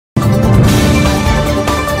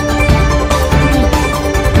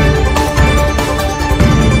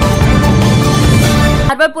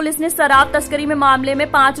शराब तस्करी में मामले में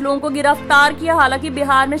 5 लोगों को गिरफ्तार किया। हालांकि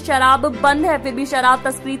बिहार में शराब बंद है, फिर भी शराब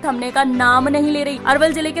तस्करी थमने का नाम नहीं ले रही।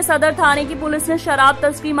 अरवल जिले के सदर थाने की पुलिस ने शराब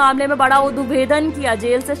तस्करी मामले में बड़ा उद्भेदन किया।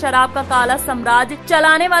 जेल से शराब का काला साम्राज्य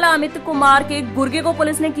चलाने वाला अमित कुमार के गुर्गे को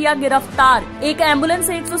पुलिस ने किया गिरफ्तार। एक एम्बुलेंस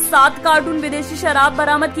से 107 कार्टून विदेशी शराब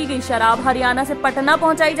बरामद की गई। शराब हरियाणा से पटना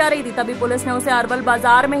पहुंचाई जा रही थी, तभी पुलिस ने उसे अरवल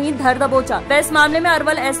बाजार में ही धर दबोचा। इस मामले में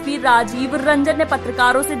अरवल एसपी राजीव रंजन ने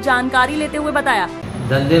पत्रकारों से जानकारी लेते हुए बताया,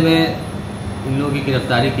 धंधे में इन लोगों की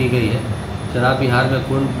गिरफ्तारी की गई है। शराब बिहार में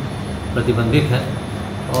पूर्ण प्रतिबंधित है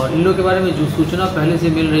और इन लोगों के बारे में जो सूचना पहले से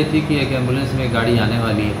मिल रही थी कि एक एम्बुलेंस में गाड़ी आने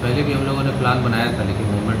वाली है। पहले भी हम लोगों ने प्लान बनाया था, लेकिन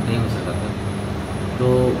मूवमेंट नहीं हो सका था।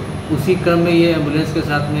 तो उसी क्रम में ये एम्बुलेंस के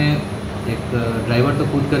साथ में एक ड्राइवर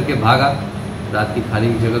तो कूद करके भागा रात की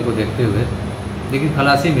खाली जगह को देखते हुए, लेकिन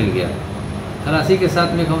खलासी मिल गया। खलासी के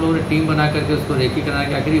साथ में हम लोगों ने टीम बना करके उसको रेकी करा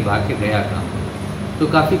के आखिर भाग के गया काम। तो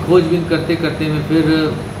काफ़ी खोजबीन करते करते में फिर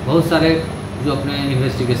बहुत सारे जो अपने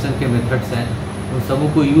इन्वेस्टिगेशन के मेथड्स हैं उन सबों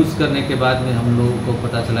को यूज़ करने के बाद में हम लोगों को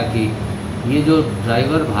पता चला कि ये जो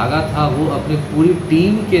ड्राइवर भागा था वो अपनी पूरी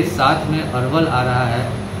टीम के साथ में अरवल आ रहा है।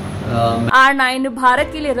 R9 भारत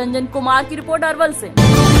के लिए रंजन कुमार की रिपोर्ट अरवल से।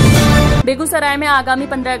 बेगूसराय में आगामी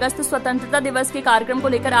 15 अगस्त स्वतंत्रता दिवस के कार्यक्रम को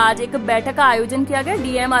लेकर आज एक बैठक का आयोजन किया गया।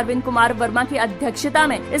 डीएम अरविंद कुमार वर्मा की अध्यक्षता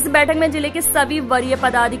में इस बैठक में जिले के सभी वरीय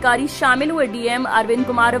पदाधिकारी शामिल हुए। डीएम अरविंद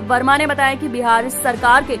कुमार वर्मा ने बताया कि बिहार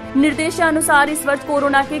सरकार के निर्देशानुसार इस वर्ष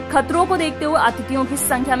कोरोना के खतरों को देखते हुए अतिथियों की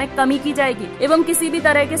संख्या में कमी की जाएगी एवं किसी भी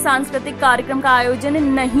तरह के सांस्कृतिक कार्यक्रम का आयोजन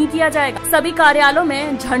नहीं किया जाएगा। सभी कार्यालयों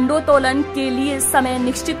में झंडोत्तोलन के लिए समय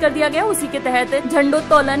निश्चित कर दिया गया, उसी के तहत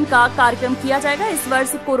झंडोत्तोलन का कार्यक्रम किया जाएगा। इस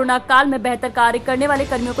वर्ष कोरोना काल में बेहतर कार्य करने वाले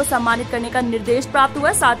कर्मियों को सम्मानित करने का निर्देश प्राप्त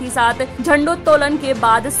हुआ। साथ ही साथ झंडोत्तोलन के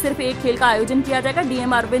बाद सिर्फ एक खेल का आयोजन किया जाएगा।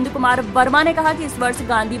 डीएम अरविंद कुमार वर्मा ने कहा कि इस वर्ष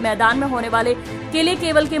गांधी मैदान में होने वाले केले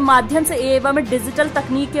केवल के माध्यम से एवं डिजिटल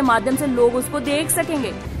तकनीक के माध्यम से लोग उसको देख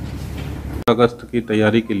सकेंगे। अगस्त की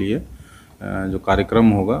तैयारी के लिए जो कार्यक्रम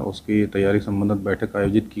होगा उसकी तैयारी संबंधित बैठक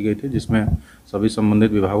आयोजित की गई थी, जिसमें सभी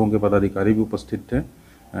संबंधित विभागों के पदाधिकारी भी उपस्थित थे।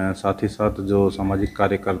 साथ ही साथ जो सामाजिक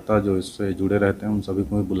कार्यकर्ता जो इससे जुड़े रहते हैं उन सभी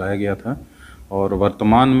को भी बुलाया गया था। और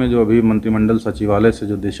वर्तमान में जो अभी मंत्रिमंडल सचिवालय से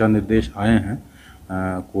जो दिशा निर्देश आए हैं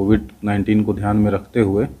कोविड-19 को ध्यान में रखते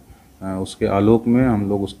हुए, उसके आलोक में हम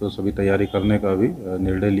लोग उस पर सभी तैयारी करने का भी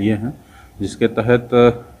निर्णय लिए हैं, जिसके तहत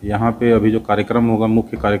यहाँ पे अभी जो कार्यक्रम होगा,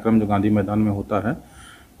 मुख्य कार्यक्रम जो गांधी मैदान में होता है,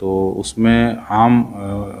 तो उसमें आम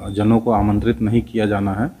जनों को आमंत्रित नहीं किया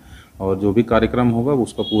जाना है और जो भी कार्यक्रम होगा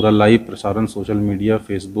उसका पूरा लाइव प्रसारण सोशल मीडिया,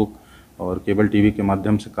 फेसबुक और केबल टीवी के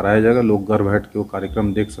माध्यम से कराया जाएगा। लोग घर बैठ के वो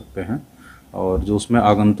कार्यक्रम देख सकते हैं और जो उसमें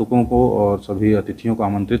आगंतुकों को और सभी अतिथियों को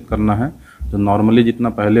आमंत्रित करना है, जो नॉर्मली जितना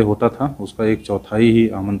पहले होता था उसका 1/4 ही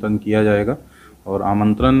आमंत्रण किया जाएगा और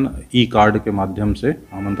आमंत्रण ई कार्ड के माध्यम से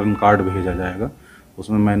आमंत्रण कार्ड भेजा जाएगा।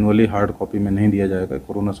 उसमें मैनुअली हार्ड कॉपी में नहीं दिया जाएगा,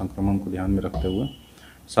 कोरोना संक्रमण को ध्यान में रखते हुए।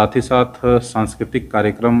 साथ ही साथ सांस्कृतिक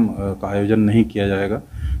कार्यक्रम का आयोजन नहीं किया जाएगा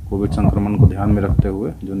कोविड संक्रमण को ध्यान में रखते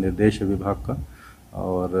हुए, जो निर्देश है विभाग का।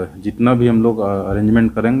 और जितना भी हम लोग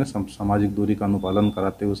अरेंजमेंट करेंगे सामाजिक दूरी का अनुपालन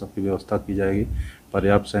कराते हुए सबकी व्यवस्था की जाएगी।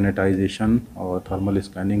 पर्याप्त सैनिटाइजेशन और थर्मल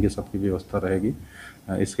स्कैनिंग की सबकी व्यवस्था रहेगी।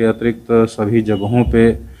 इसके अतिरिक्त सभी जगहों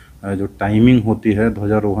पे जो टाइमिंग होती है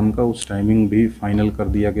ध्वजारोहण का, उस टाइमिंग भी फाइनल कर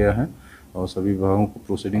दिया गया है और सभी विभागों को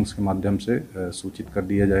प्रोसीडिंग्स के माध्यम से सूचित कर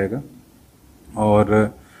दिया जाएगा।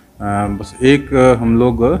 और बस एक हम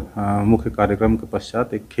लोग मुख्य कार्यक्रम के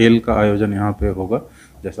पश्चात एक खेल का आयोजन यहाँ पे होगा,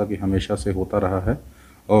 जैसा कि हमेशा से होता रहा है।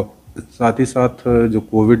 और साथ ही साथ जो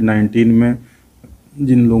कोविड-19 में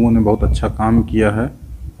जिन लोगों ने बहुत अच्छा काम किया है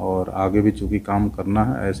और आगे भी चूँकि काम करना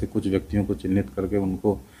है, ऐसे कुछ व्यक्तियों को चिन्हित करके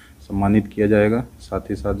उनको सम्मानित किया जाएगा। साथ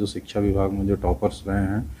ही साथ जो शिक्षा विभाग में जो टॉपर्स रहे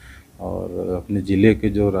हैं और अपने ज़िले के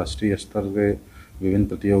जो राष्ट्रीय स्तर के विभिन्न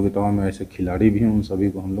प्रतियोगिताओं में ऐसे खिलाड़ी भी हैं, उन सभी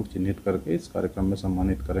को हम लोग चिन्हित करके इस कार्यक्रम में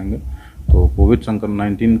सम्मानित करेंगे। तो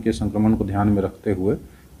कोविड-19 के संक्रमण को ध्यान में रखते हुए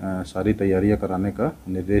सारी तैयारियां कराने का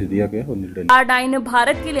निर्देश दिया गया और निर्णय। R9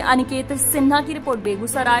 भारत के लिए अनिकेत सिन्हा की रिपोर्ट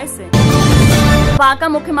बेगूसराय से। बांका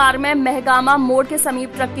मुख्य मार्ग में महगामा मोड़ के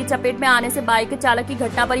समीप ट्रक की चपेट में आने से बाइक चालक की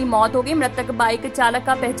घटना पर ही मौत हो गई। मृतक बाइक चालक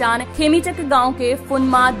का पहचान खेमीचक गांव के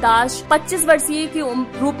फुनमा दास 25 वर्षीय के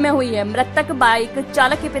रूप में हुई है। मृतक बाइक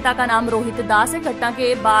चालक के पिता का नाम रोहित दास है। घटना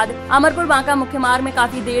के बाद अमरपुर बांका मुख्य मार्ग में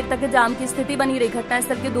काफी देर तक जाम की स्थिति बनी रही।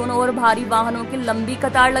 घटनास्थल के दोनों ओर भारी वाहनों की लंबी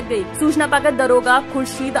कतार लग गयी। सूचना पाकर दरोगा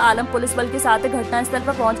खुर्शीद आलम पुलिस बल के साथ घटनास्थल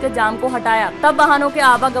पर पहुंचकर जाम को हटाया, तब वाहनों के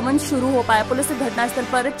आवागमन शुरू हो पाया। पुलिस ने घटनास्थल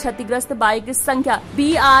पर क्षतिग्रस्त बाइक की संख्या संख्या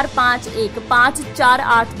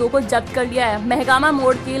BR515482 को जब्त कर लिया है। महगामा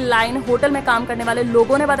मोड़ के लाइन होटल में काम करने वाले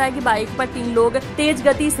लोगों ने बताया कि बाइक पर 3 लोग तेज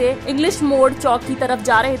गति से इंग्लिश मोड़ चौक की तरफ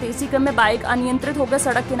जा रहे थे। इसी क्रम में बाइक अनियंत्रित होकर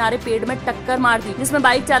सड़क किनारे पेड़ में टक्कर मार दी, जिसमें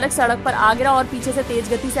बाइक चालक सड़क पर आ गिरा और पीछे से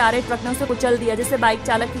तेज गति से आ रहे ट्रक ने उसे कुचल दिया, जिससे बाइक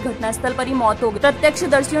चालक की घटनास्थल पर ही मौत हो गई।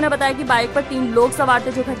 प्रत्यक्षदर्शियों ने बताया कि बाइक पर 3 लोग सवार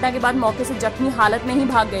थे, जो घटना के बाद मौके से जख्मी हालत में ही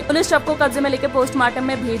भाग गए। पुलिस शव को कब्जे में लेकर पोस्टमार्टम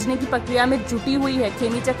में भेजने की प्रक्रिया में जुटी हुई है।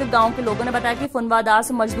 खेमीचक गाँव के लोगों ने बताया कि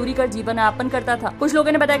फुनवादास मजदूरी कर जीवन यापन करता था। कुछ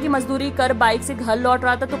लोगों ने बताया कि मजदूरी कर बाइक से घर लौट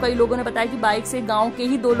रहा था, तो कई लोगों ने बताया कि बाइक से गाँव के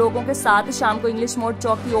ही 2 लोगों के साथ शाम को इंग्लिश मोड़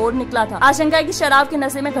चौक की ओर निकला था। आशंका है कि शराब के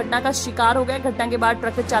नशे में घटना का शिकार हो गया। घटना के बाद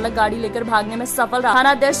ट्रक चालक गाड़ी लेकर भागने में सफल रहा।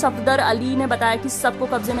 थानाध्यक्ष सफदर अली ने बताया कि सबको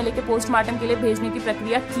कब्जे में लेकर पोस्टमार्टम के लिए भेजने की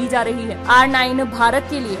प्रक्रिया की जा रही है। R9 भारत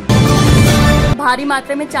के लिए भारी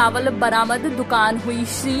मात्रा में चावल बरामद, दुकान हुई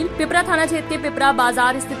सील। पिपरा थाना क्षेत्र के पिपरा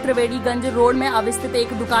बाजार स्थित त्रिवेणीगंज रोड में अवस्थित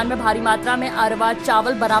एक दुकान में भारी मात्रा में अरवा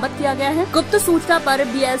चावल बरामद किया गया है। गुप्त सूचना पर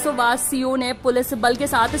BSO व CO ने पुलिस बल के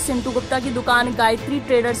साथ सिंटू गुप्ता की दुकान गायत्री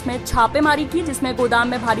ट्रेडर्स में छापेमारी की, जिसमें गोदाम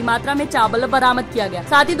में भारी मात्रा में चावल बरामद किया गया।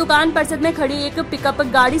 साथ ही दुकान परिसर में खड़ी एक पिकअप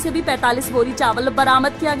गाड़ी से भी 45 बोरी चावल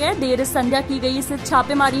बरामद किया गया। देर संध्या की गई इस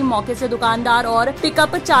छापेमारी मौके से दुकानदार और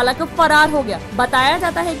पिकअप चालक फरार हो गया। बताया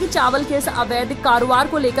जाता है कि चावल के इस अवैध कारोबार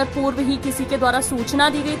को लेकर पूर्व ही किसी के द्वारा सूचना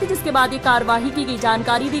दी गई थी, जिसके बाद ये कार्यवाही की गई।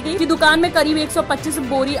 जानकारी दी गई कि दुकान में करीब 125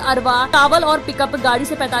 बोरी अरवा चावल और पिकअप गाड़ी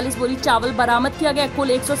से 45 बोरी चावल बरामद किया गया।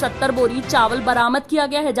 कुल 170 बोरी चावल बरामद किया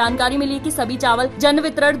गया है। जानकारी मिली कि सभी चावल जन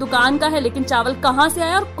वितरण दुकान का है, लेकिन चावल कहां से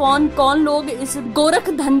आया और कौन कौन लोग इस गोरख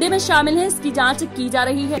धंधे में शामिल हैं, इसकी जांच की जा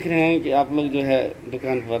रही है। देख रहे हैं कि आप लोग जो है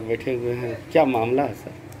दुकान पर बैठे हुए हैं, क्या मामला है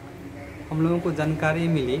सर? हम लोगों को जानकारी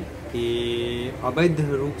मिली कि अवैध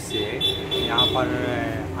रूप से यहाँ पर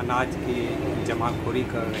अनाज की जमाखोरी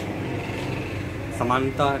कर रहे हैं।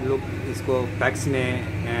 सामान्यतः लोग इसको टैक्स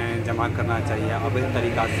में जमा करना चाहिए, अवैध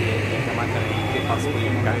तरीका से जमा करें, इनके पास कोई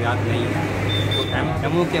कागजात नहीं है। तो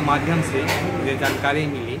MO के माध्यम से मुझे जानकारी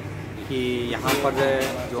मिली कि यहाँ पर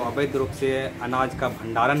जो अवैध रूप से अनाज का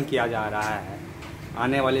भंडारण किया जा रहा है,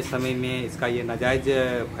 आने वाले समय में इसका ये नाजायज़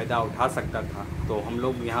फ़ायदा उठा सकता था। तो हम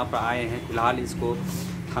लोग यहाँ पर आए हैं। फिलहाल इसको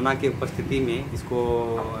थाना की उपस्थिति में इसको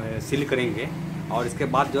सील करेंगे और इसके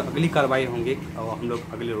बाद जो अगली कार्रवाई होंगी हम लोग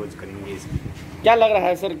अगले रोज़ करेंगे। इसमें क्या लग रहा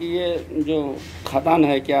है सर कि ये जो खदान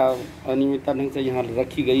है क्या अनियमितता ढंग से यहाँ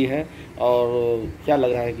रखी गई है, और क्या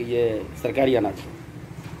लग रहा है कि ये सरकारी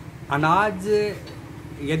अनाज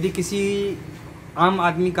यदि किसी आम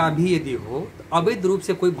आदमी का भी यदि हो तो अवैध रूप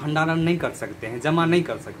से कोई भंडारण नहीं कर सकते हैं, जमा नहीं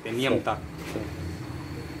कर सकते नियमता।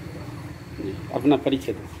 अपना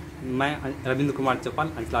परिचय दो। मैं रविंद्र कुमार चौपाल,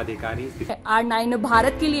 अंचलाधिकारी। R9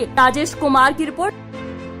 भारत के लिए राजेश कुमार की रिपोर्ट।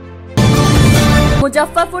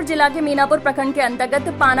 मुजफ्फरपुर जिला के मीनापुर प्रखंड के अंतर्गत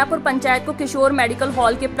पानापुर पंचायत को किशोर मेडिकल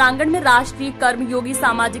हॉल के प्रांगण में राष्ट्रीय कर्मयोगी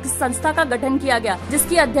सामाजिक संस्था का गठन किया गया,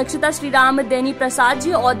 जिसकी अध्यक्षता श्री राम देनी प्रसाद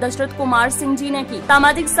जी और दशरथ कुमार सिंह जी ने की।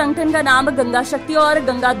 सामाजिक संगठन का नाम गंगा शक्ति और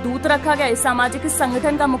गंगा दूत रखा गया। इस सामाजिक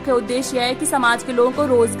संगठन का मुख्य उद्देश्य है कि समाज के लोगों को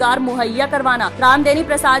रोजगार मुहैया करवाना। राम देनी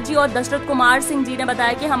प्रसाद जी और दशरथ कुमार सिंह जी ने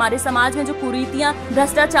बताया कि हमारे समाज में जो कुरीतियां,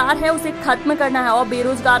 भ्रष्टाचार है, उसे खत्म करना है और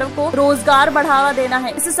बेरोजगारों को रोजगार बढ़ावा देना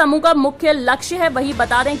है। इस समूह का मुख्य लक्ष्य है। वही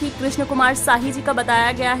बता दें कि कृष्ण कुमार शाही जी का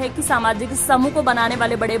बताया गया है कि सामाजिक समूह को बनाने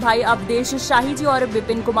वाले बड़े भाई अवधेश शाही जी और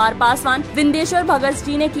विपिन कुमार पासवान, विंदेश्वर भगत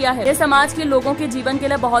जी ने किया है। ये समाज के लोगों के जीवन के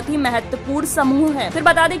लिए बहुत ही महत्वपूर्ण समूह है। फिर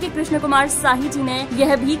बता दें कि कृष्ण कुमार शाही जी ने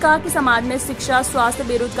यह भी कहा कि समाज में शिक्षा, स्वास्थ्य,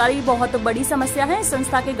 बेरोजगारी बहुत बड़ी समस्या है।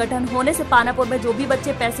 संस्था के गठन होने से पानापुर में जो भी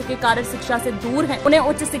बच्चे पैसे के कारण शिक्षा से दूर हैं, उन्हें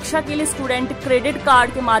उच्च शिक्षा के लिए स्टूडेंट क्रेडिट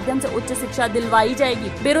कार्ड के माध्यम से उच्च शिक्षा दिलवाई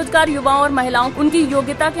जाएगी। बेरोजगार युवाओं और महिलाओं उनकी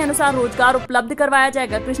योग्यता के अनुसार रोजगार उपलब्ध करवाया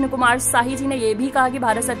जाएगा। कृष्ण कुमार शाही जी ने ये भी कहा कि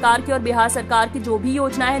भारत सरकार की और बिहार सरकार की जो भी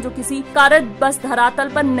योजनाएं हैं जो किसी कारण बस धरातल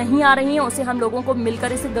पर नहीं आ रही हैं, उसे हम लोगों को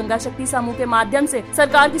मिलकर इस गंगा शक्ति समूह के माध्यम से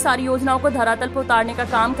सरकार की सारी योजनाओं को धरातल पर उतारने का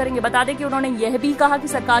काम करेंगे। बता दें कि उन्होंने यह भी कहा कि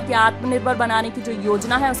सरकार की आत्मनिर्भर बनाने की जो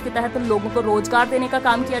योजना है उसके तहत लोगों को रोजगार देने का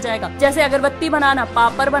काम किया जाएगा, जैसे अगरबत्ती बनाना,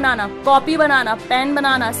 पापड़ बनाना, कॉपी बनाना, पेन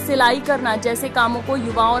बनाना, सिलाई करना जैसे कामों को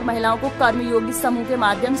युवाओं और महिलाओं को कर्मयोगी समूह के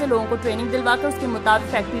माध्यम से लोगों को ट्रेनिंग दिलवाकर उसके मुताबिक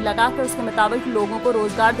फैक्ट्री लगाकर उसके मुताबिक लोगों को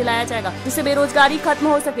रोजगार दिलाया जाएगा, जिससे बेरोजगारी खत्म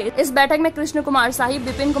हो सके। इस बैठक में कृष्ण कुमार शाही,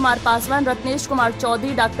 विपिन कुमार पासवान, रत्नेश कुमार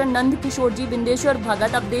चौधरी, डॉक्टर नंद किशोर जी, विंदेश्वर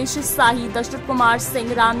भगत, अवधेश शाही, दशरथ कुमार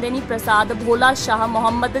सिंह, रामदेनी प्रसाद, भोला शाह,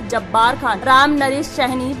 मोहम्मद जब्बार खान, राम नरेश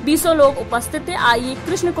सहनी, 20 लोग उपस्थित थे। आइए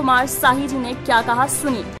कृष्ण कुमार शाही जी ने क्या कहा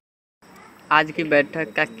सुनिए। आज की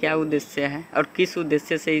बैठक का क्या उद्देश्य है और किस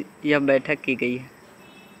उद्देश्य से यह बैठक की गई है?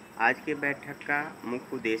 आज के बैठक का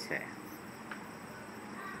मुख्य उद्देश्य है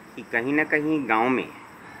कि कहीं न कहीं गांव में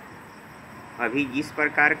अभी जिस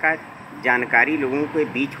प्रकार का जानकारी लोगों के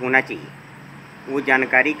बीच होना चाहिए वो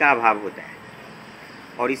जानकारी का अभाव होता है।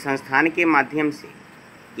 और इस संस्थान के माध्यम से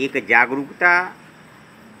एक जागरूकता,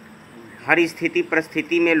 हर स्थिति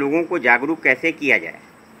परिस्थिति में लोगों को जागरूक कैसे किया जाए,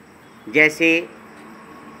 जैसे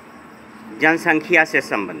जनसंख्या से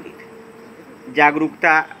संबंधित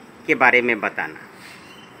जागरूकता के बारे में बताना,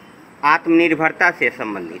 आत्मनिर्भरता से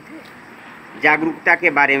संबंधित जागरूकता के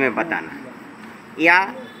बारे में बताना,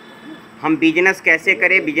 या हम बिजनेस कैसे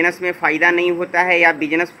करें, बिजनेस में फ़ायदा नहीं होता है या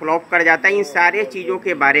बिजनेस फ्लॉप कर जाता है, इन सारे चीज़ों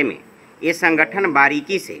के बारे में ये संगठन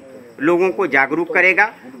बारीकी से लोगों को जागरूक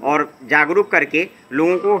करेगा और जागरूक करके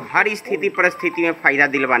लोगों को हर स्थिति परिस्थिति में फ़ायदा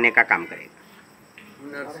दिलवाने का काम करेगा।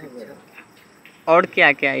 और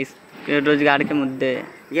क्या क्या इस रोजगार के मुद्दे?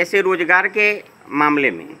 जैसे रोजगार के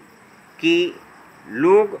मामले में कि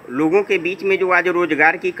लोगों के बीच में जो आज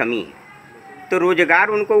रोजगार की कमी है, तो रोजगार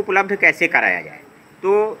उनको उपलब्ध कैसे कराया जाए।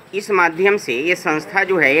 तो इस माध्यम से ये संस्था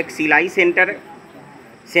जो है एक सिलाई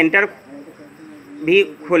सेंटर भी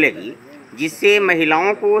खोलेगी, जिससे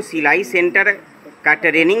महिलाओं को सिलाई सेंटर का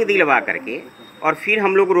ट्रेनिंग दिलवा करके और फिर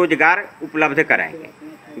हम लोग रोजगार उपलब्ध कराएंगे।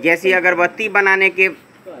 जैसे अगरबत्ती बनाने के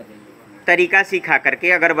तरीका सिखा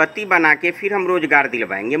करके अगरबत्ती बना के फिर हम रोजगार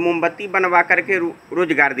दिलवाएंगे, मोमबत्ती बनवा करके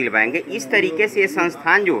रोजगार दिलवाएंगे। इस तरीके से ये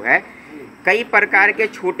संस्थान जो है कई प्रकार के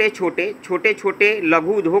छोटे छोटे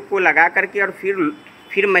लघु उद्योग को लगा करके और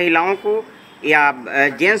फिर महिलाओं को या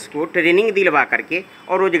जेंट्स को ट्रेनिंग दिलवा करके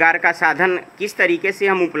और रोजगार का साधन किस तरीके से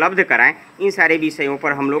हम उपलब्ध कराएं, इन सारे विषयों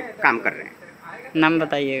पर हम लोग काम कर रहे हैं। नाम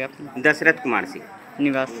बताइएगा अपना। दशरथ कुमार सिंह,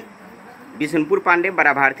 निवास बिशनपुर पांडे,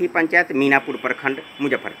 बड़ा भारती पंचायत, मीनापुर प्रखंड,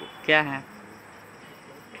 मुजफ्फरपुर। क्या है?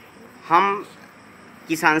 हम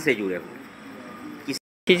किसान से जुड़े हुए।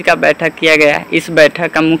 चीज़ का बैठक किया गया है, इस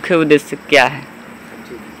बैठक का मुख्य उद्देश्य क्या है?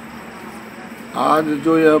 आज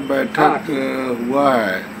जो यह बैठक हुआ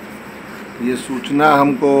है, ये सूचना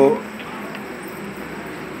हमको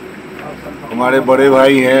हमारे बड़े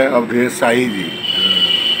भाई हैं अवधेश शाही जी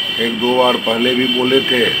एक दो बार पहले भी बोले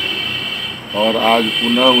थे, और आज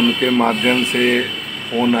पुनः उनके माध्यम से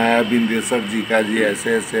फ़ोन आया बिंदेश्वर जी का, जी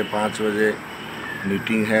ऐसे 5 बजे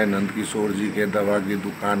मीटिंग है नंद किशोर जी के दवा की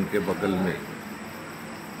दुकान के बगल में।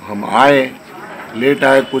 हम आए, लेट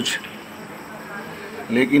आए कुछ,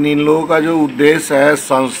 लेकिन इन लोगों का जो उद्देश्य है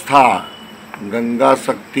संस्था गंगा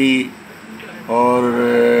शक्ति और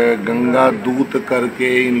गंगा दूत करके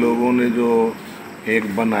इन लोगों ने जो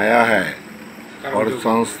एक बनाया है और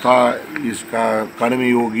संस्था इसका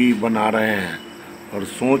कर्मयोगी बना रहे हैं, और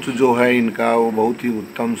सोच जो है इनका वो बहुत ही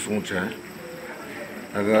उत्तम सोच है।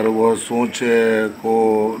 अगर वह सोच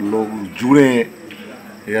को लोग जुड़ें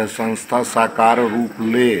या संस्था साकार रूप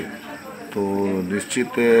ले तो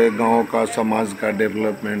निश्चित गांव का समाज का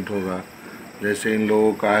डेवलपमेंट होगा। जैसे इन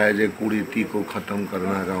लोगों का है जो कुरीति को ख़त्म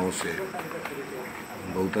करना गांव से,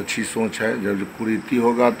 बहुत अच्छी सोच है। जब कुरीति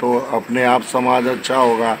होगा तो अपने आप समाज अच्छा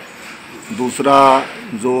होगा। दूसरा,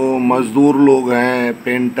 जो मज़दूर लोग हैं,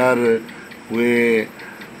 पेंटर हुए,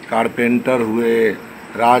 कारपेंटर हुए,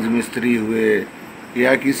 राजमिस्त्री हुए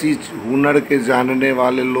या किसी हुनर के जानने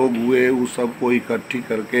वाले लोग हुए, उस सबको इकट्ठी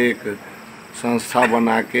करके एक संस्था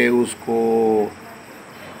बना के उसको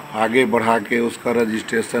आगे बढ़ा के उसका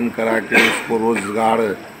रजिस्ट्रेशन करा के उसको रोज़गार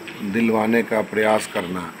दिलवाने का प्रयास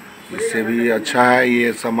करना, इससे भी अच्छा है।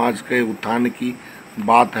 ये समाज के उत्थान की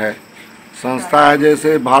बात है। संस्था है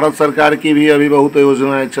जैसे भारत सरकार की भी अभी बहुत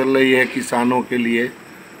योजनाएं चल रही है किसानों के लिए।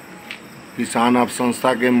 किसान आप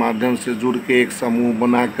संस्था के माध्यम से जुड़ के एक समूह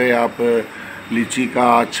बना के आप लीची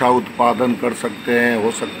का अच्छा उत्पादन कर सकते हैं।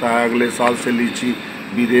 हो सकता है अगले साल से लीची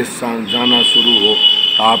विदेश जाना शुरू हो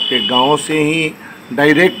तो आपके गांव से ही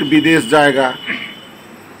डायरेक्ट विदेश जाएगा।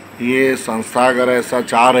 ये संस्था अगर ऐसा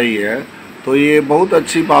चाह रही है तो ये बहुत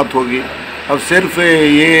अच्छी बात होगी। अब सिर्फ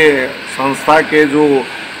ये संस्था के जो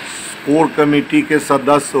कोर कमेटी के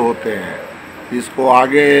सदस्य होते हैं, इसको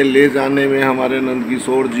आगे ले जाने में हमारे नंद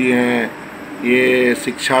किशोर जी हैं, ये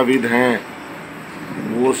शिक्षाविद हैं,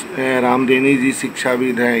 वो रामदेनी जी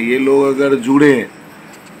शिक्षाविद हैं। ये लोग अगर जुड़ें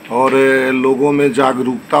और लोगों में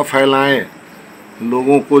जागरूकता फैलाएं,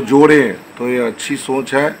 लोगों को जोड़ें तो ये अच्छी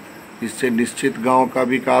सोच है। इससे निश्चित गांव का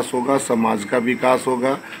विकास होगा, समाज का विकास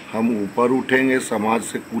होगा, हम ऊपर उठेंगे, समाज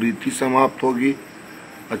से कुरीति समाप्त होगी,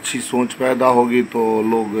 अच्छी सोच पैदा होगी तो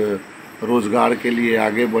लोग रोज़गार के लिए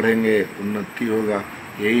आगे बढ़ेंगे, उन्नति होगा।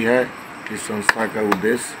 यही है इस संस्था का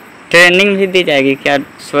उद्देश्य। ट्रेनिंग भी दी जाएगी क्या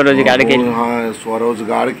स्वरोजगार के लिए? हाँ,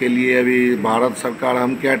 स्वरोजगार के लिए अभी भारत सरकार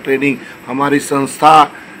हम क्या ट्रेनिंग, हमारी संस्था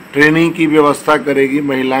ट्रेनिंग की व्यवस्था करेगी।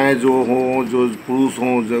 महिलाएं जो हों, जो पुरुष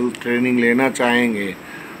हों, जो ट्रेनिंग लेना चाहेंगे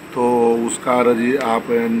तो उसका आप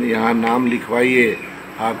यहाँ नाम लिखवाइए,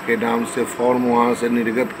 आपके नाम से फॉर्म वहाँ से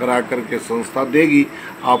निर्गत करा करके संस्था देगी।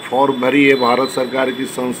 आप फॉर्म भरिए, भारत सरकार की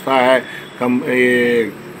संस्था है, ये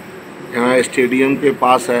यहाँ स्टेडियम के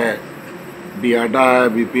पास है, बियाडा है,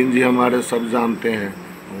 विपिन जी हमारे सब जानते हैं।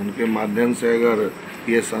 उनके माध्यम से अगर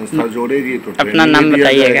ये संस्था जोड़ेगी तो अपना नाम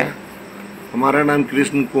बताइएगा। हमारा नाम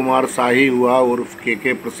कृष्ण कुमार शाही हुआ और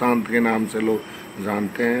के प्रशांत के नाम से लोग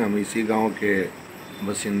जानते हैं। हम इसी गांव के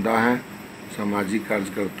बासिंदा हैं, सामाजिक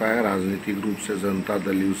कार्यकर्ता है, राजनीतिक रूप से जनता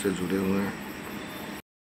दल यू से जुड़े हुए हैं।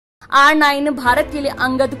 R9 भारत के लिए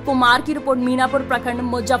अंगद कुमार की रिपोर्ट, मीनापुर प्रखंड,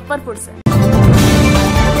 मुजफ्फरपुर से।